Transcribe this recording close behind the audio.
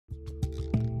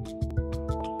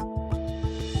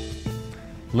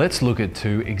Let's look at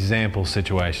two example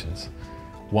situations.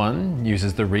 One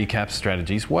uses the RECAPS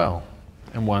strategies well,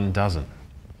 and one doesn't.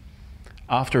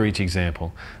 After each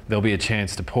example, there'll be a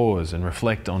chance to pause and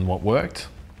reflect on what worked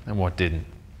and what didn't.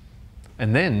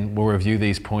 And then we'll review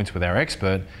these points with our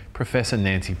expert, Professor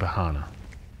Nancy Pahana.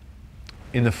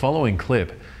 In the following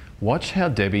clip, watch how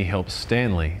Debbie helps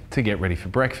Stanley to get ready for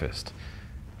breakfast.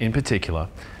 In particular,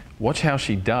 watch how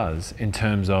she does in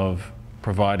terms of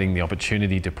providing the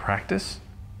opportunity to practice,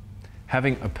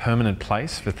 having a permanent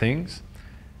place for things,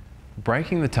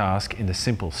 breaking the task into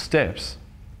simple steps,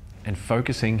 and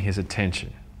focusing his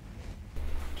attention.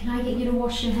 Can I get you to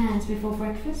wash your hands before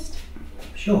breakfast?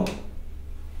 Sure.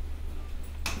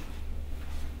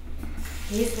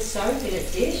 Here's the soap in a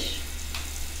dish.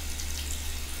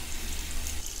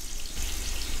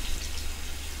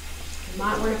 You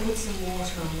might want to put some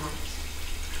water on that.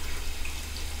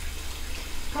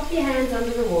 Pop your hands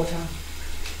under the water.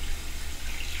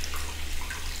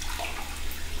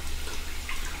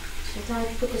 Should I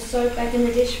put the soap back in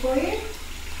the dish for you?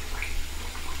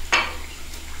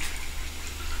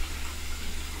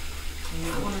 You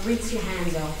might want to rinse your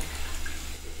hands off.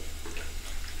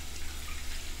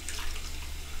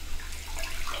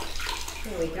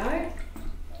 There we go.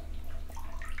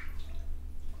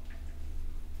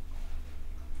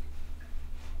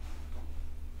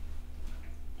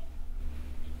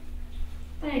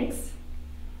 Thanks.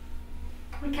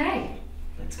 Okay,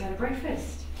 let's go to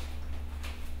breakfast.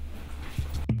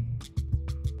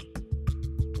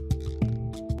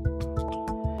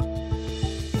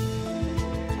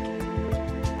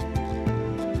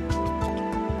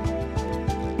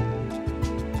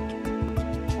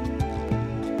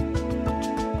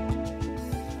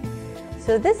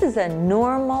 So this is a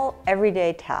normal,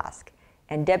 everyday task,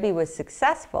 and Debbie was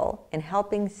successful in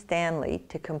helping Stanley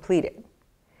to complete it.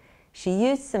 She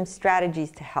used some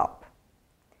strategies to help.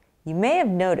 You may have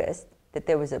noticed that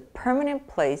there was a permanent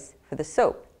place for the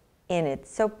soap in its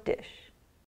soap dish.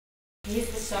 Here's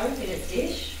the soap in its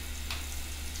dish.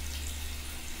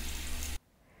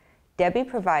 Debbie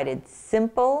provided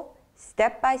simple,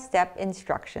 step-by-step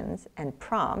instructions and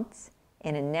prompts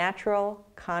in a natural,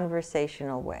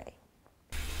 conversational way.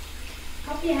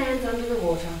 Pop your hands under the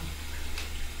water.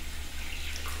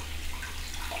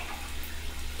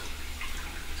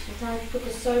 Should I put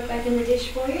the soap back in the dish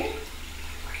for you?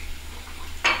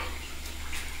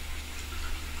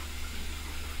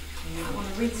 You might want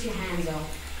to rinse your hands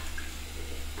off.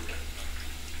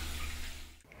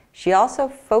 She also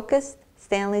focused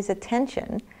Stanley's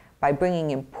attention by bringing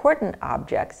important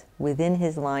objects within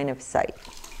his line of sight.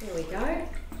 There we go.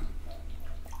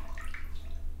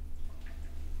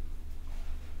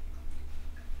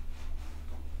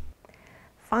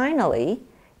 Finally,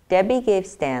 Debbie gave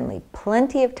Stanley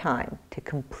plenty of time to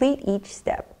complete each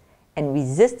step and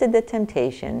resisted the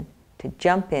temptation to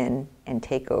jump in and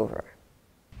take over.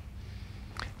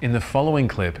 In the following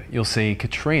clip, you'll see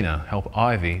Katrina help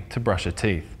Ivy to brush her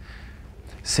teeth.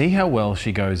 See how well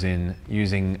she goes in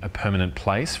using a permanent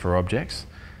place for objects,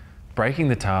 breaking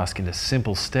the task into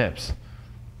simple steps,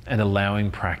 and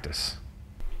allowing practice.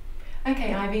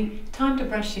 Okay, Ivy, time to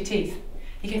brush your teeth.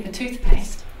 You get the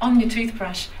toothpaste on your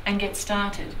toothbrush and get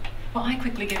started. Well, I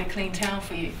quickly get a clean towel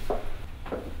for you.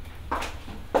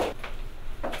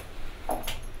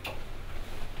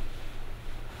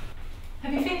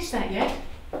 Have you finished that yet?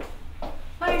 Oh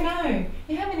no,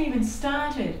 you haven't even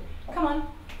started. Come on,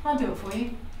 I'll do it for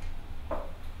you.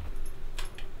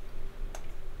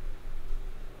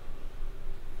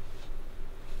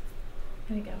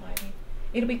 Here you go, Ivy.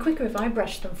 It'll be quicker if I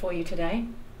brush them for you today.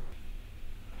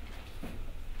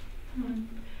 Come on.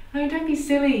 Oh, don't be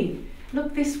silly.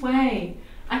 Look this way.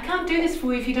 I can't do this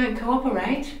for you if you don't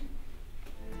cooperate.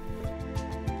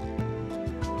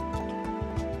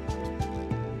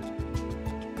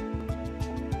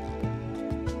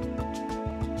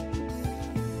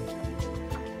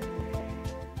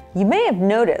 You may have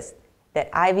noticed that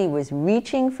Ivy was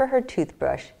reaching for her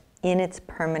toothbrush in its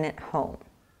permanent home.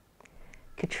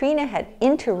 Katrina had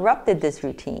interrupted this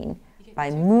routine by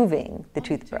moving the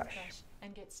toothbrush.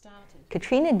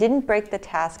 Katrina didn't break the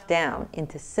task down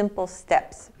into simple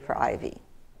steps for Ivy.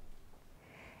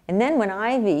 And then when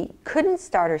Ivy couldn't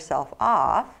start herself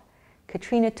off,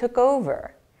 Katrina took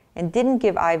over and didn't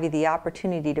give Ivy the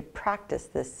opportunity to practice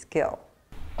this skill.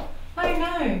 Oh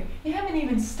no, you haven't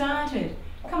even started.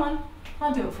 Come on,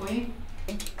 I'll do it for you.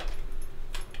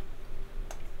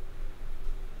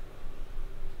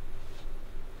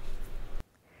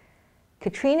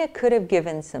 Katrina could have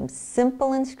given some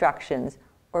simple instructions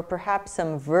or perhaps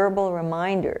some verbal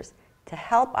reminders to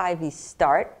help Ivy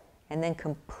start and then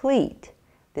complete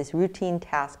this routine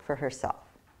task for herself.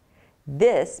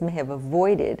 This may have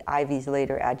avoided Ivy's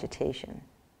later agitation.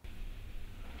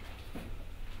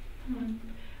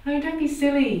 Oh, don't be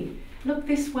silly. Look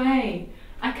this way.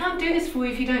 I can't do this for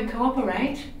you if you don't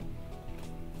cooperate.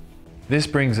 This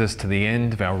brings us to the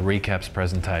end of our RECAPS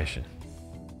presentation.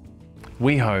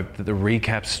 We hope that the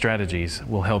RECAPS strategies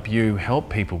will help you help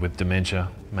people with dementia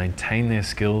maintain their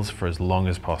skills for as long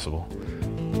as possible.